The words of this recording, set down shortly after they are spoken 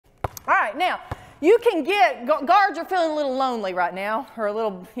right, now, you can get, guards are feeling a little lonely right now, or a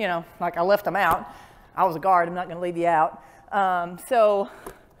little, you know, like I left them out. I was a guard, I'm not going to leave you out. So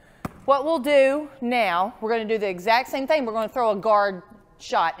what we'll do now, we're going to do the exact same thing. We're going to throw a guard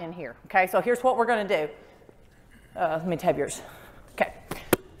shot in here, okay? So here's what we're going to do. Let me tab yours. Okay.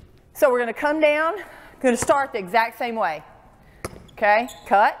 So we're going to come down, going to start the exact same way. Okay,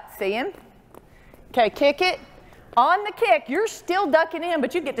 cut, see him. Okay, kick it. On the kick, you're still ducking in,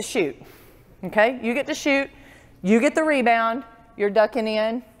 but you get to shoot. Okay, you get to shoot. You get the rebound. You're ducking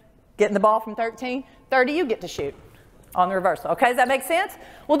in, getting the ball from 13. 30, you get to shoot on the reversal. Okay, does that make sense?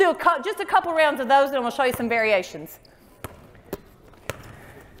 We'll do just a couple rounds of those, and we'll show you some variations.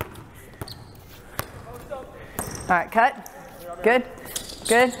 All right, cut. Good,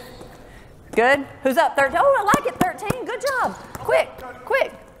 good, good. Who's up? 13. Oh, I like it, 13. Good job. Quick,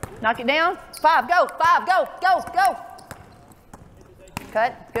 quick. Knock it down. 5, go, 5, go, go, go.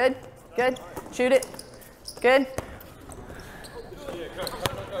 Cut, good, good. Shoot it, good.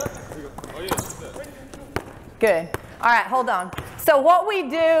 Good. All right, hold on. So what we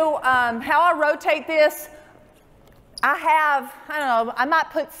do, how I rotate this, I have, I don't know, I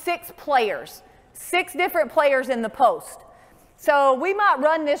might put 6 players, 6 different players in the post. So we might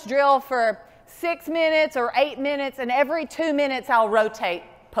run this drill for 6 minutes or 8 minutes, and every 2 minutes I'll rotate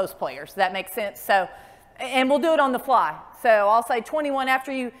post players. Does that make sense? So, and we'll do it on the fly. So I'll say 21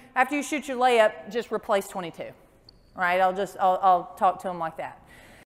 after you shoot your layup, just replace 22. All right, I'll talk to them like that.